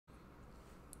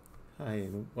Hi,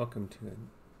 and welcome to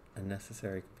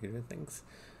Unnecessary Computer Things.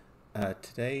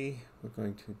 Today, we're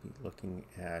going to be looking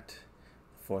at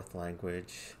the fourth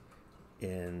language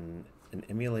in an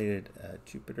emulated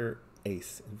Jupyter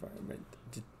Ace environment.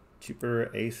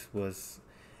 Jupyter Ace was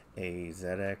a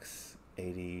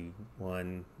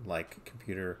ZX81-like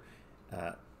computer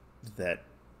that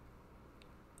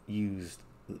used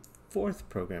the fourth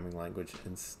programming language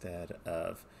instead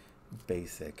of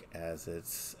BASIC as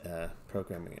its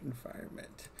programming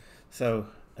environment. So,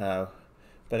 but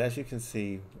as you can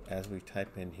see, as we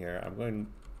type in here, I'm going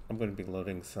to be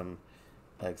loading some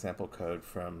example code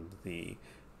from the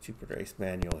Jupyter Ace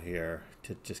manual here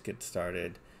to just get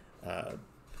started.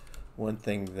 One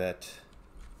thing that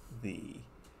the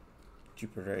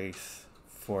Jupyter Ace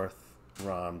fourth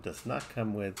ROM does not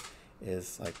come with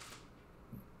is like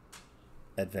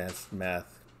advanced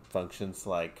math functions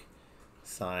like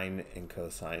sine and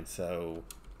cosine, so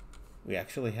we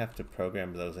actually have to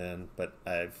program those in, but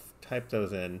I've typed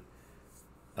those in.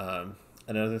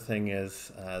 Another thing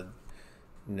is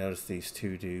notice these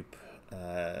two dupe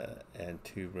and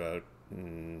two rote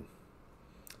and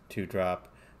two drop.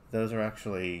 Those are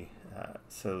actually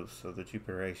so the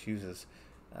Jupyter Ace uses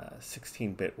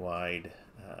 16-bit wide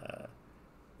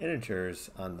integers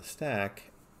on the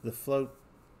stack. The float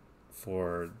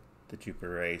for the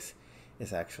Jupyter Ace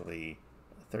is actually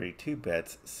 32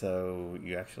 bits, so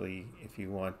you actually, if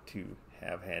you want to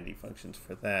have handy functions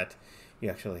for that, you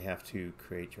actually have to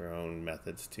create your own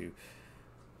methods to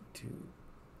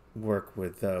work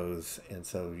with those, and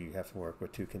so you have to work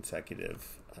with two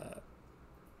consecutive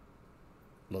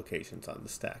locations on the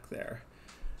stack there.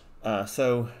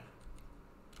 So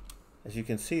as you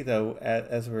can see though,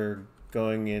 as we're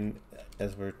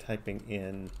typing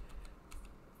in,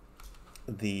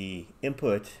 the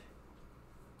input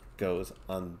goes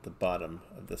on the bottom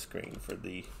of the screen for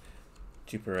the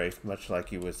Jupyter Ace, much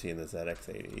like you would see in the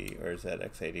ZX80 or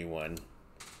ZX81.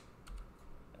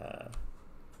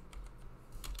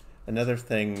 Another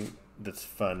thing that's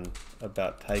fun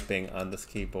about typing on this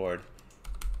keyboard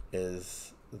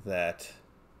is that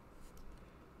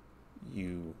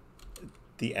the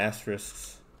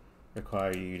asterisks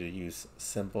require you to use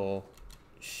symbol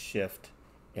shift,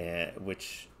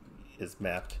 which is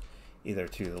mapped either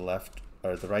to the left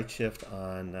or the right shift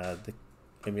on the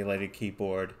emulated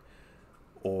keyboard,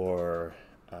 or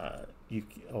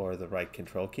the right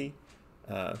control key,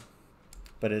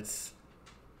 but it's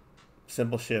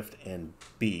symbol shift and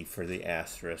B for the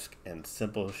asterisk and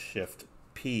symbol shift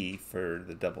P for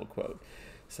the double quote.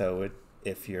 So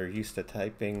if you're used to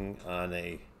typing on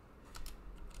a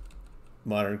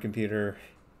modern computer,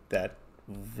 that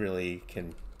really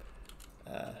can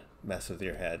mess with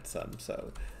your head some.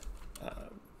 So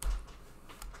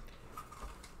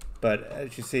but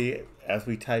as you see, as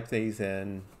we type these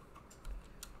in,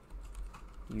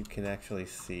 you can actually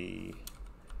see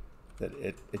that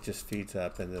it just feeds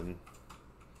up, and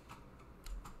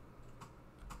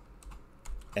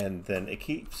then it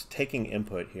keeps taking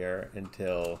input here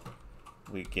until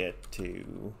we get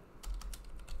to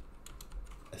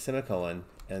a semicolon,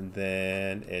 and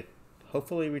then it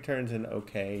hopefully returns an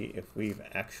OK if we've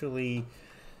actually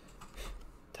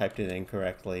typed it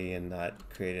incorrectly and not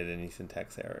created any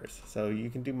syntax errors. So you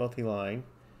can do multi-line,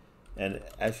 and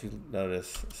as you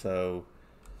notice, so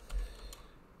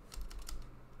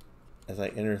as I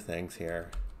enter things here,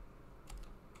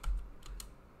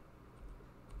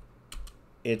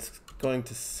 it's going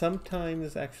to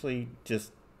sometimes actually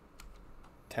just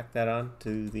tack that on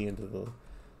to the end of the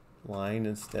line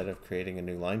instead of creating a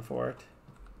new line for it.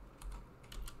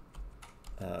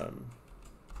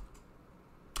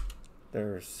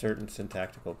 There are certain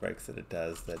syntactical breaks that it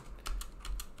does that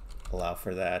allow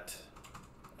for that.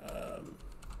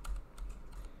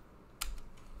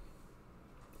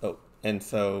 And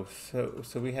so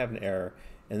we have an error.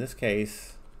 In this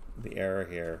case, the error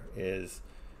here is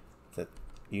that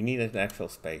you need an actual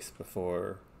space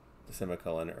before the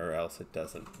semicolon, or else it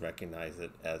doesn't recognize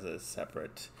it as a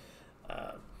separate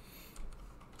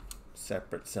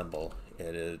symbol.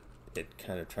 It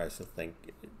kind of tries to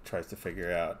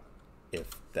figure out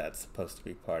if that's supposed to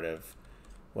be part of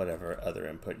whatever other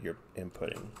input you're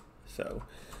inputting. So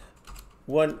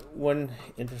one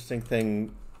interesting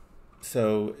thing,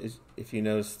 so if you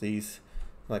notice these,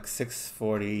 like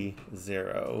 640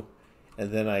 0,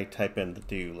 and then I type in the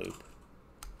do loop.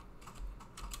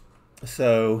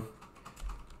 So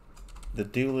the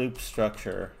do loop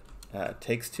structure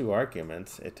takes two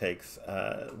arguments. It takes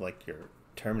like your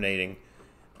terminating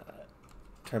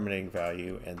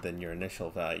value and then your initial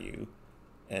value.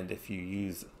 And if you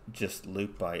use just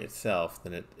loop by itself,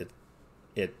 then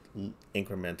it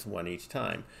increments one each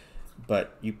time.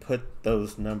 but you put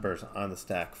those numbers on the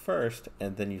stack first,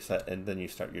 and then you start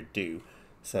your do,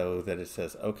 so that it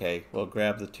says, okay, well,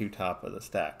 grab the two top of the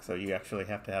stack. So you actually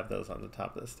have to have those on the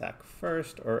top of the stack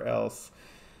first, or else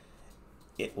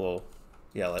it will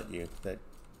yell at you that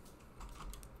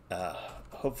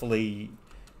hopefully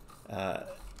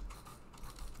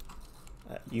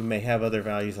you may have other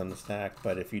values on the stack,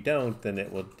 but if you don't, then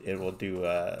it will do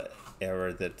a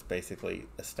error that's basically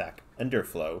a stack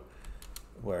underflow,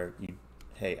 where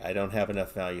hey, I don't have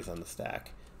enough values on the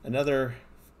stack. Another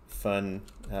fun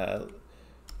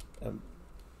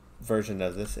version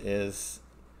of this is,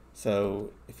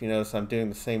 so if you notice, I'm doing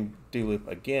the same do loop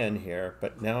again here,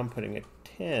 but now I'm putting a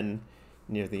 10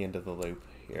 near the end of the loop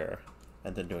here,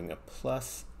 and then doing a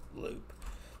plus loop.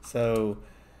 So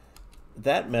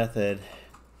that method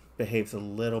behaves a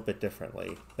little bit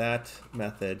differently. That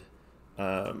method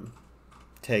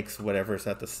takes whatever's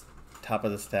at the top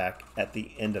of the stack at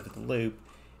the end of the loop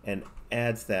and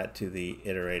adds that to the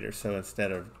iterator. So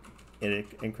instead of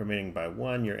incrementing by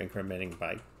 1, you're incrementing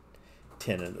by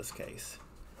 10 in this case.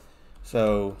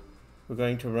 So we're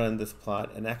going to run this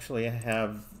plot, and actually I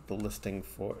have the listing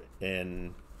for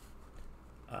in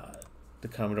the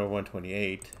Commodore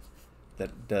 128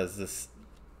 that does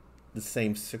the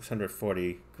same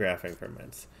 640 graph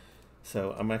increments.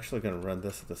 So I'm actually going to run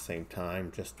this at the same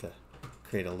time just to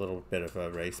create a little bit of a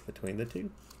race between the two.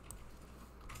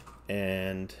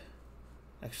 And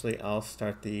actually I'll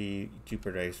start the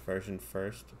Jupyter Ace version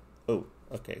first. Oh,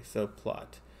 okay, so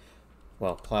plot.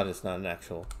 Well, plot is not an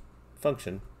actual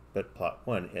function, but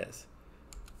plot1 is.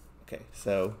 Okay,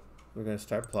 so we're going to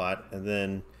start plot, and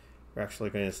then we're actually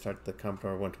going to start the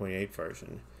Commodore 128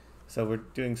 version. So we're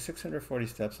doing 640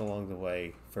 steps along the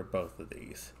way for both of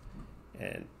these.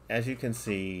 And as you can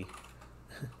see,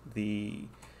 the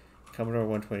Commodore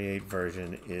 128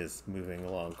 version is moving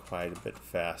along quite a bit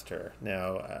faster.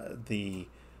 Now, the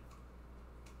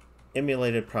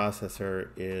emulated processor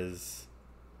is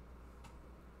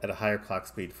at a higher clock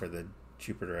speed for the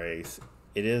Jupyter Ace.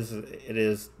 It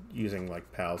is using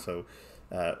like PAL, so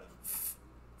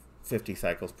 50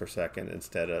 cycles per second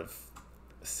instead of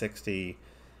 60.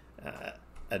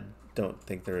 I don't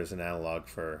think there is an analog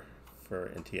for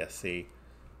NTSC,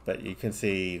 but you can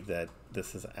see that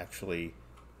this is actually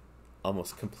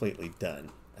almost completely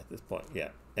done at this point. Yeah,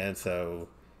 and so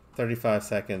 35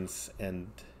 seconds, and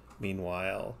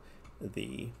meanwhile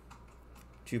the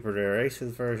Jupyter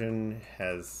Ace's version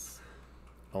has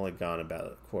only gone about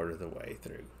a quarter of the way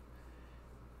through.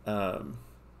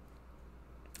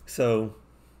 So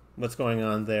what's going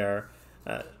on there?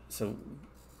 So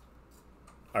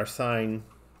our sine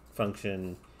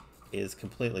function is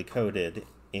completely coded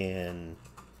in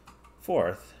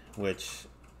Forth, which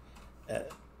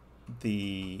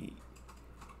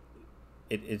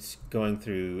it's going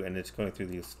through, and it's going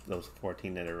through those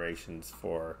 14 iterations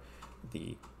for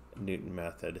the Newton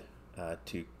method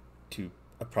to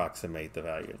approximate the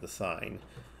value of the sine.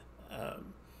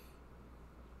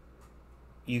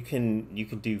 You can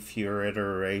do fewer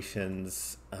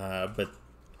iterations, but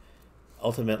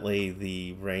ultimately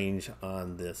the range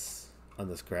on this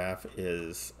graph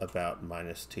is about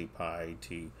minus 2 pi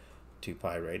to 2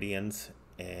 pi radians,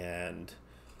 and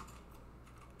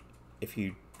if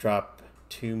you drop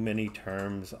too many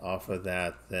terms off of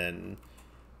that, then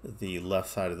the left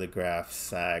side of the graph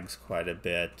sags quite a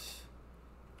bit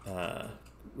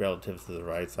relative to the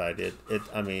right side.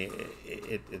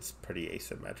 It's pretty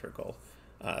asymmetrical.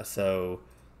 So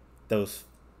those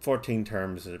 14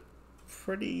 terms are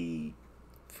pretty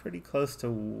close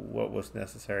to what was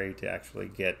necessary to actually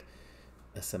get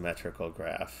a symmetrical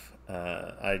graph.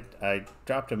 I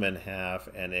dropped them in half,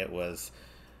 and it was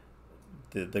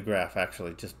the graph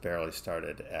actually just barely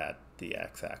started at the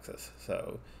x-axis.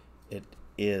 So it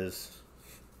is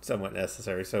somewhat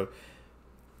necessary. So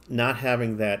not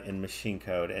having that in machine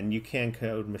code, and you can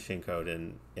code machine code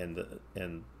on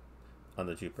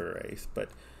the Jupyter Ace, but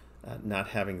not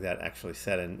having that actually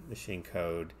set in machine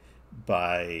code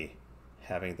by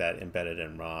having that embedded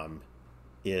in ROM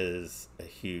is a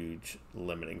huge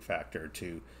limiting factor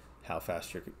to how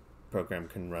fast your program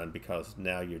can run, because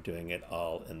now you're doing it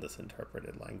all in this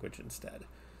interpreted language instead.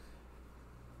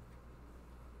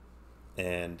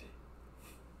 And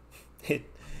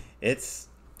it's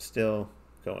still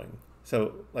going.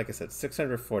 So like I said,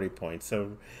 640 points.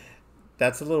 So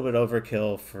that's a little bit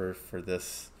overkill for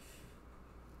this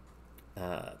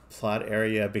plot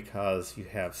area, because you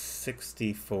have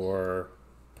 64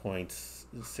 points,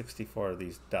 64 of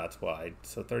these dots wide.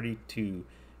 So 32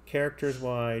 characters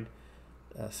wide,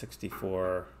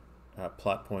 64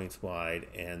 plot points wide,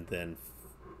 and then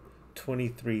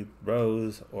 23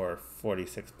 rows or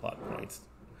 46 plot points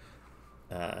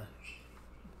up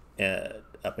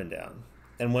and down.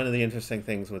 And one of the interesting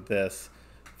things with this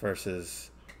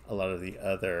versus a lot of the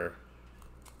other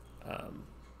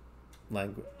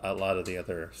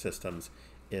systems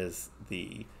is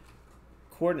the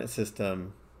coordinate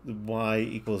system. Y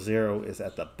equals 0 is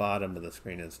at the bottom of the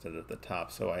screen instead of the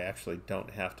top, so I actually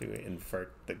don't have to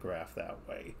invert the graph that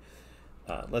way.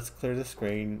 Let's clear the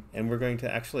screen, and we're going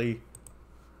to actually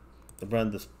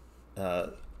run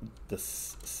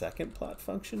this second plot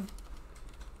function.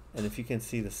 And if you can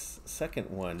see, the second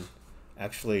one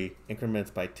actually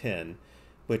increments by 10,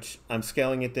 which I'm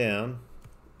scaling it down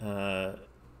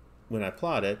when I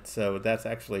plot it, so that's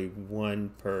actually one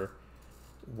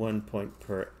point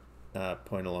per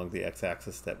point along the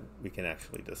x-axis that we can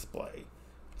actually display.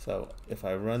 So if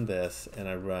I run this and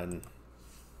I run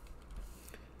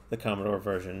the Commodore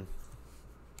version,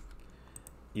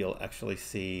 you'll actually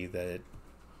see that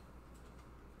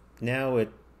now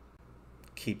it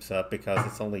keeps up because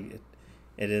it's only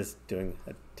it is doing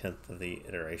 1/10 of the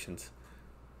iterations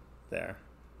there,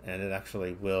 and it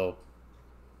actually will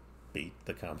beat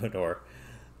the Commodore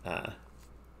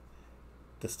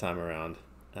this time around,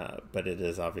 but it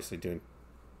is obviously doing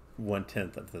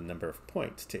 1/10 of the number of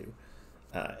points too,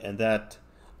 and that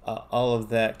all of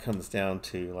that comes down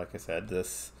to, like I said,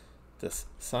 this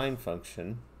sine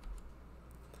function.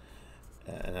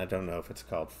 And I don't know if it's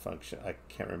called function. I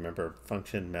can't remember.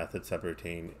 Function, method,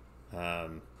 subroutine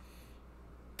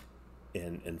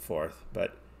in Forth.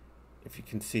 But if you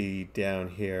can see down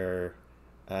here,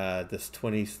 this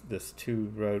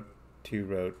 2 row,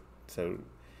 so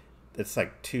it's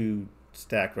like 2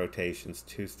 stack rotations,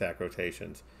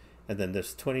 and then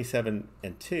there's 27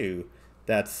 and 2.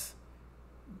 That's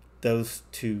those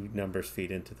 2 numbers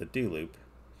feed into the do loop.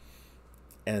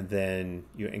 And then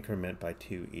you increment by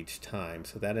 2 each time.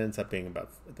 So that ends up being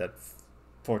about that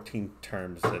 14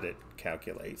 terms that it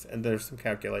calculates. And there's some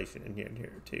calculation in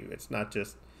here too. It's not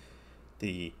just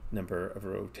the number of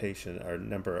rotation or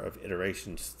number of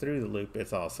iterations through the loop.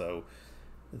 It's also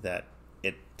that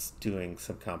it's doing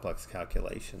some complex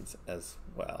calculations as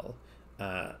well.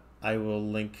 I will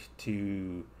link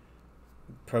to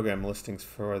program listings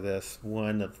for this,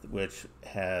 one of which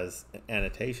has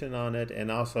annotation on it, and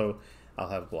also I'll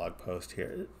have a blog post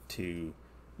here to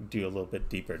do a little bit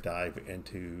deeper dive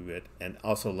into it, and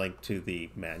also link to the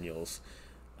manuals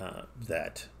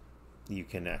that you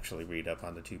can actually read up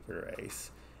on the Jupiter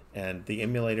Ace. And the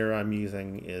emulator I'm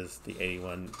using is the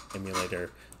 81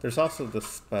 emulator. There's also the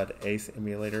Spud Ace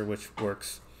emulator, which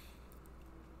works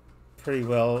pretty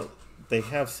well. They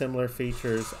have similar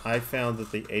features. I found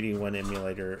that the 81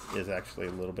 emulator is actually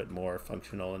a little bit more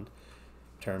functional in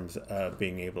terms of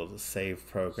being able to save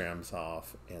programs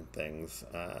off and things,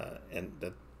 and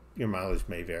that your mileage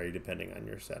may vary depending on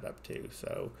your setup too.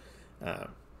 So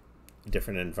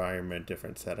different environment,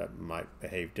 different setup might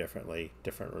behave differently,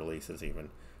 different releases even.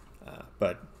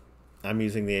 But I'm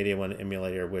using the 81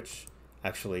 emulator, which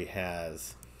actually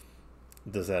has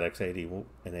the ZX80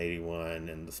 and 81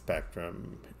 and the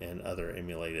Spectrum and other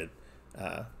emulated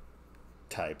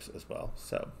types as well.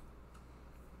 So,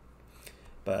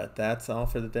 but that's all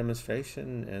for the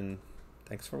demonstration, and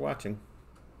thanks for watching.